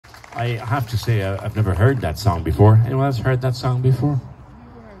I have to say, I've never heard that song before. Anyone else heard that song before?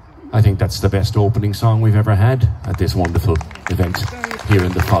 I think that's the best opening song we've ever had at this wonderful event here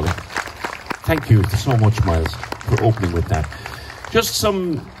in the Folly. Thank you so much, Miles, for opening with that. Just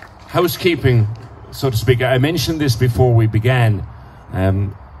some housekeeping, so to speak. I mentioned this before we began.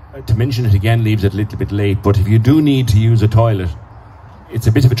 To mention it again leaves it a little bit late, but if you do need to use a toilet, it's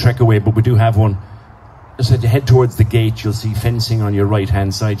a bit of a trek away, but we do have one. As you head towards the gate, you'll see fencing on your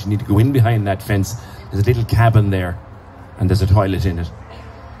right-hand side. You need to go in behind that fence. There's a little cabin there, and there's a toilet in it.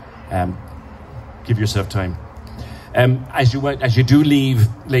 Give yourself time. As you do leave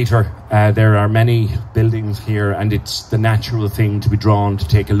later, there are many buildings here, and it's the natural thing to be drawn to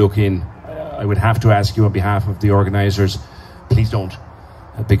take a look in. I would have to ask you on behalf of the organisers, please don't,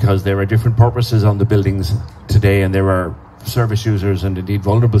 because there are different purposes on the buildings today, and there are service users and indeed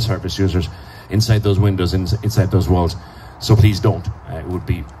vulnerable service users inside those windows, inside those walls. So please don't. It would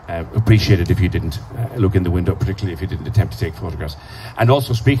be appreciated if you didn't look in the window, particularly if you didn't attempt to take photographs. And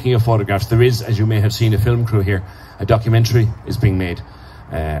also, speaking of photographs, there is, as you may have seen, a film crew here. A documentary is being made,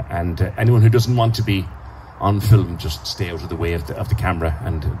 and anyone who doesn't want to be on film, just stay out of the way of the camera,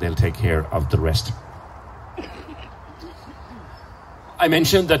 and they'll take care of the rest. I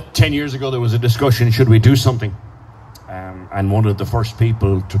mentioned that 10 years ago there was a discussion, should we do something? And one of the first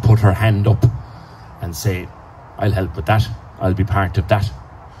people to put her hand up and say, I'll help with that, I'll be part of that,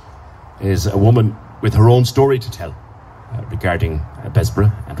 is a woman with her own story to tell regarding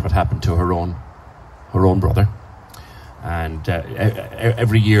Bessborough and what happened to her own brother. And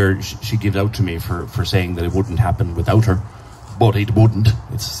every year she gives out to me for saying that it wouldn't happen without her, but it wouldn't.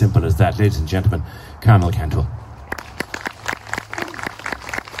 It's as simple as that. Ladies and gentlemen, Carmel Cantwell.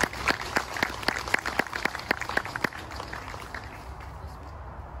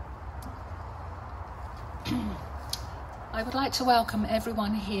 I would like to welcome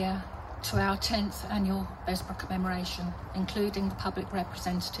everyone here to our 10th annual Bessborough Commemoration, including the public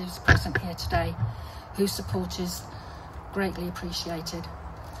representatives present here today, whose support is greatly appreciated.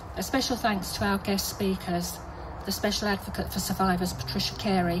 A special thanks to our guest speakers, the Special Advocate for Survivors Patricia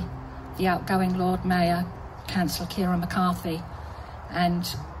Carey, the outgoing Lord Mayor Councillor Kieran McCarthy,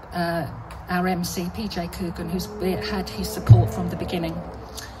 and our MC PJ Coogan, who's had his support from the beginning.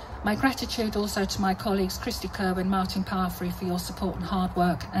 My gratitude also to my colleagues Christy Kerwin, Martin Parfrey for your support and hard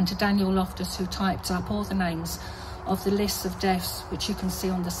work, and to Daniel Loftus, who typed up all the names of the lists of deaths which you can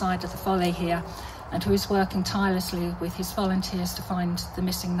see on the side of the folly here, and who is working tirelessly with his volunteers to find the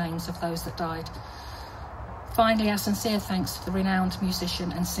missing names of those that died. Finally, our sincere thanks to the renowned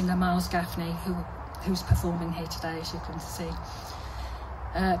musician and singer Miles Gaffney, who's performing here today, as you can see.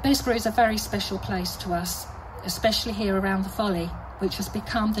 Bessborough is a very special place to us, especially here around the folly, which has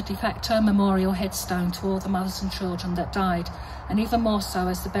become the de facto memorial headstone to all the mothers and children that died, and even more so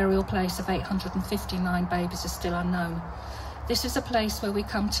as the burial place of 859 babies is still unknown. This is a place where we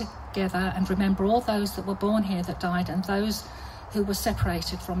come together and remember all those that were born here that died, and those who were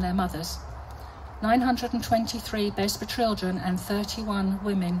separated from their mothers. 923 Bessborough children and 31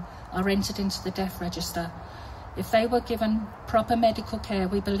 women are entered into the death register. If they were given proper medical care,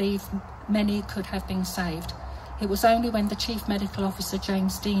 we believe many could have been saved. It was only when the Chief Medical Officer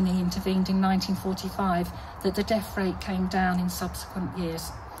James Deaney intervened in 1945 that the death rate came down in subsequent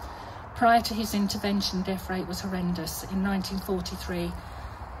years. Prior to his intervention, death rate was horrendous. In 1943,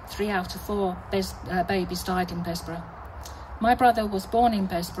 3 out of 4 babies died in Bessborough. My brother was born in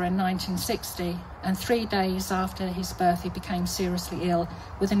Bessborough in 1960, and 3 days after his birth he became seriously ill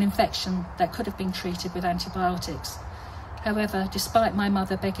with an infection that could have been treated with antibiotics. However, despite my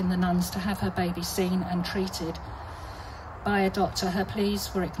mother begging the nuns to have her baby seen and treated by a doctor, her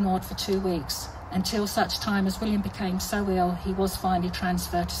pleas were ignored for 2 weeks, until such time as William became so ill he was finally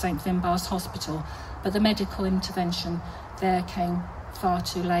transferred to St Finbarr's Hospital, but the medical intervention there came far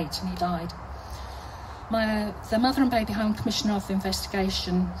too late and he died. The Mother and Baby Home Commissioner of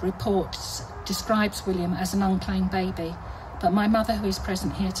Investigation report describes William as an unclaimed baby, but my mother, who is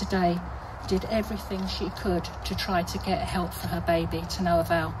present here today, did everything she could to try to get help for her baby to no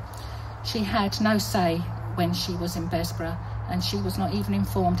avail. She had no say when she was in Bessborough, and she was not even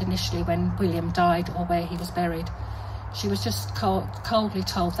informed initially when William died or where he was buried. She was just coldly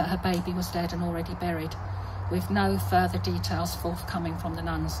told that her baby was dead and already buried, with no further details forthcoming from the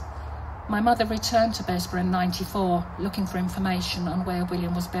nuns. My mother returned to Bessborough in '94 looking for information on where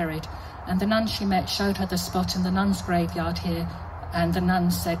William was buried, and the nun she met showed her the spot in the nuns' graveyard here, and the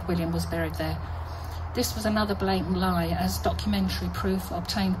nuns said William was buried there. This was another blatant lie, as documentary proof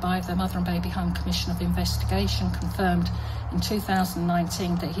obtained by the Mother and Baby Home Commission of Investigation confirmed in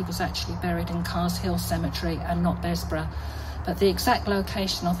 2019 that he was actually buried in Cars Hill Cemetery and not Bessborough. but the exact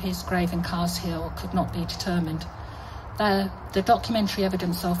location of his grave in Cars Hill could not be determined. The documentary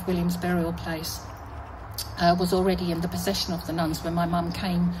evidence of William's burial place was already in the possession of the nuns when my mum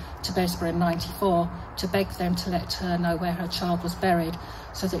came to Bessborough in '94 to beg them to let her know where her child was buried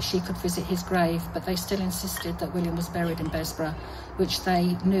so that she could visit his grave, but they still insisted that William was buried in Bessborough, which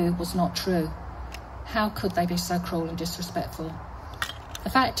they knew was not true. How could they be so cruel and disrespectful? The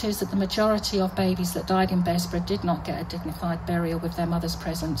fact is that the majority of babies that died in Bessborough did not get a dignified burial with their mothers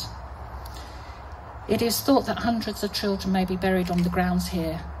present. It is thought that hundreds of children may be buried on the grounds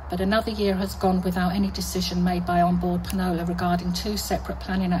here, but another year has gone without any decision made by On Board Penola regarding 2 separate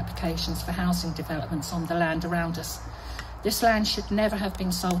planning applications for housing developments on the land around us. This land should never have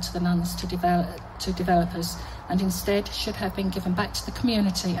been sold to the nuns to developers, and instead should have been given back to the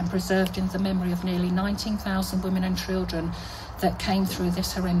community and preserved in the memory of nearly 19,000 women and children that came through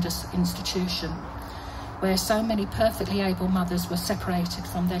this horrendous institution, where so many perfectly able mothers were separated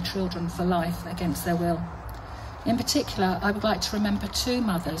from their children for life against their will. In particular, I would like to remember 2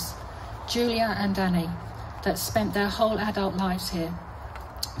 mothers, Julia and Annie, that spent their whole adult lives here.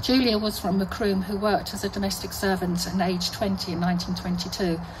 Julia was from Macroom, who worked as a domestic servant at age 20 in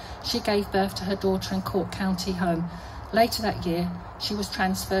 1922. She gave birth to her daughter in Cork County home. Later that year, she was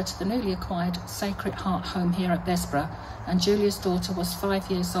transferred to the newly acquired Sacred Heart home here at Bessborough, and Julia's daughter was 5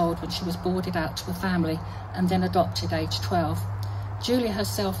 years old when she was boarded out to a family and then adopted aged 12. Julia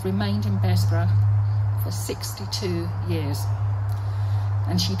herself remained in Bessborough for 62 years,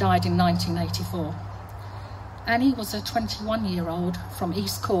 and she died in 1984. Annie was a 21-year-old from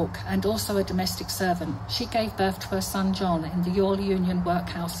East Cork and also a domestic servant. She gave birth to her son John in the Youghal Union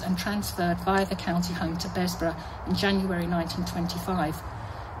Workhouse and transferred via the county home to Bessborough in January 1925.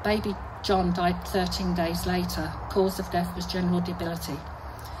 Baby John died 13 days later. Cause of death was general debility.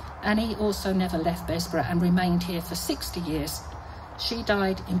 Annie also never left Bessborough and remained here for 60 years. She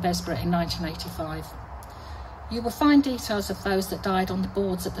died in Bessborough in 1985. You will find details of those that died on the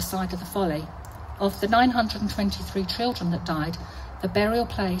boards at the side of the folly. Of the 923 children that died, the burial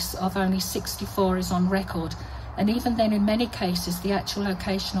place of only 64 is on record, and even then in many cases the actual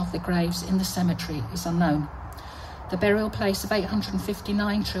location of the graves in the cemetery is unknown. The burial place of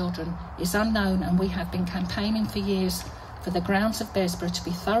 859 children is unknown, and we have been campaigning for years for the grounds of Bessborough to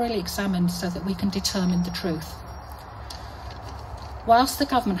be thoroughly examined so that we can determine the truth. Whilst the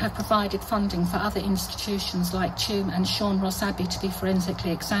government have provided funding for other institutions like Tuam and Sean Ross Abbey to be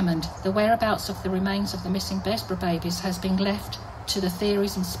forensically examined, the whereabouts of the remains of the missing Bessborough babies has been left to the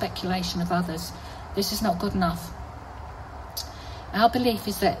theories and speculation of others. This is not good enough. Our belief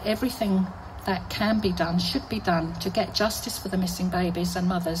is that everything that can be done should be done to get justice for the missing babies and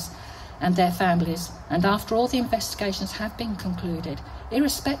mothers and their families. And after all the investigations have been concluded,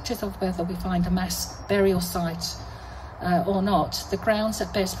 irrespective of whether we find a mass burial site or not, the grounds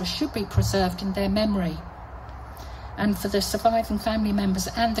at Bessborough should be preserved in their memory and for the surviving family members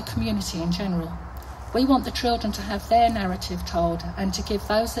and the community in general. We want the children to have their narrative told and to give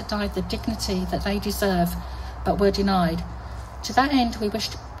those that died the dignity that they deserve but were denied. To that end, we wish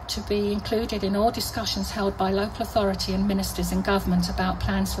to be included in all discussions held by local authority and ministers in government about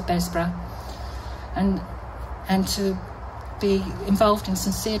plans for Bessborough, and to be involved in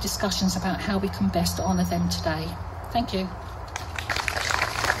sincere discussions about how we can best honour them today. Thank you.